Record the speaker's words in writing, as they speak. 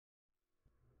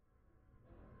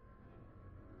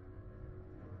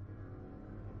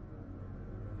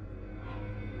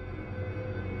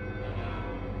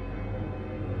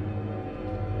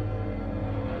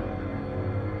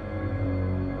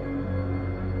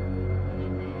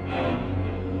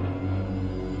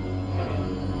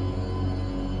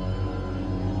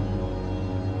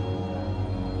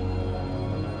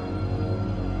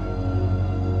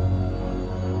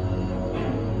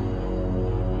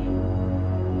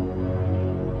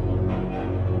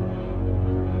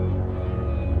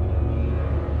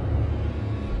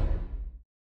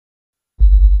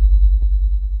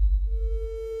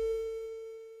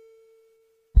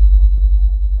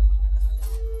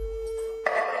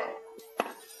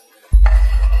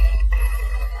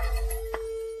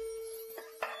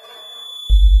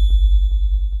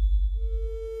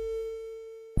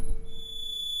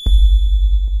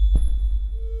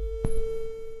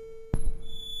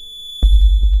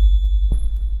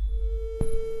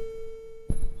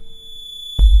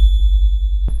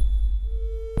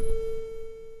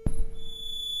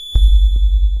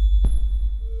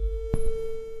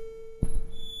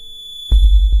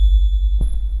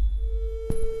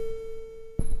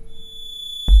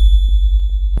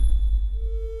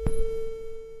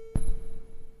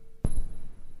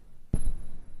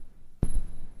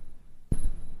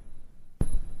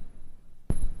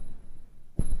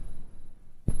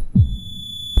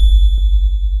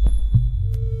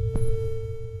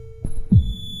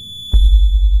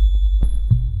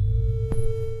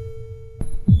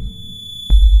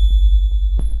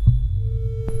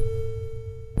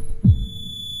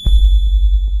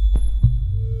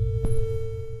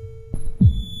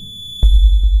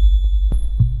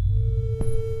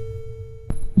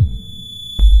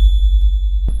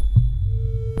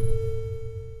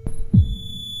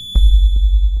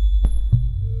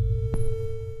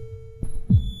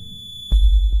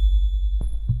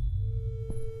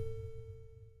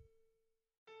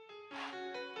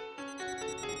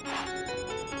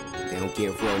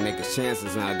give real niggas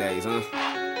chances nowadays, huh?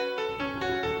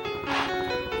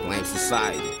 Blame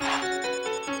society.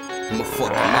 I'm a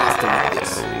fucking monster with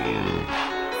this.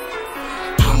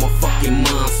 I'm a fucking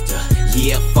monster,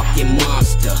 yeah, fucking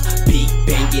monster. Beat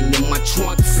banging in my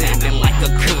trunk, sounding like a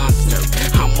concert.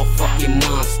 I'm a fucking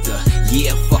monster,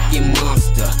 yeah, fucking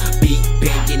monster. Beat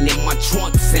banging in my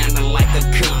trunk, sounding like a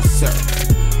concert.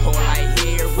 All I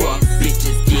hear fuck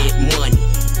bitches get money.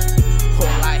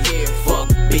 All I hear fuck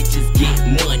bitches get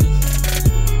money.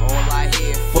 All I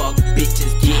hear fuck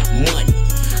bitches get money.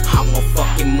 I'm a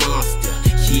fucking monster,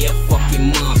 yeah,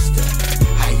 fucking monster.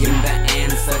 I am the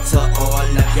answer to all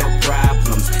of your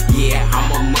problems. Yeah, I'm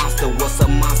a monster. What's a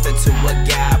monster to a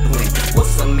goblin?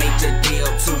 What's a major deal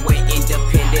to an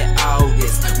independent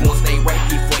artist? Once they rape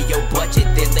you for your budget,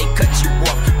 then they cut you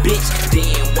off, bitch.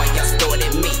 Damn, why y'all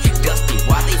started me? Dusty,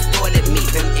 why they started me?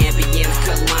 Them ambience,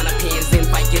 Klonopins, and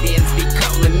Vicodins be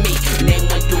calling me. Name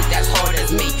one dude that's hard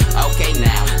as me. Okay,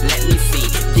 now, let me see.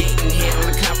 Getting hit on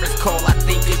a conference call, I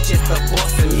think it's just a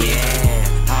boss of me.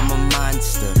 Yeah, I'm a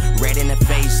monster. Red in the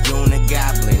face, doing a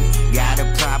goblin. Got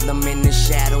a problem in the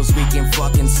shadows, we can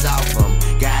fucking solve them.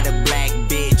 Got a black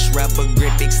bitch, rubber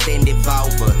grip, extended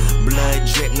vulva. Blood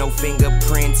drip, no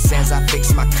fingerprints as I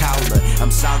fix my collar.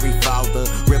 I'm sorry, father,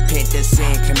 repent the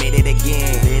sin, committed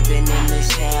again. Living in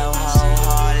this hellhole,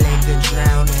 hard liquor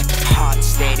drowning. Heart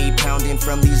steady pounding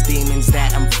from these demons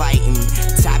that I'm fighting.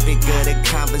 Topic of the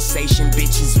conversation,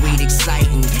 bitches, weed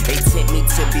exciting. They tempt me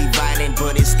to be violent,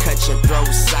 but it's cut your throat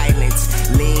silence.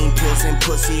 Lean pills and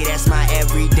pussy, that's my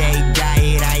everyday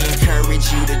diet. I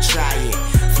encourage you to try it.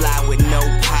 Fly with no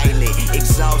pilot,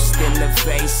 exhaust in the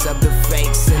face of the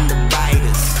fakes and the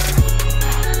biters.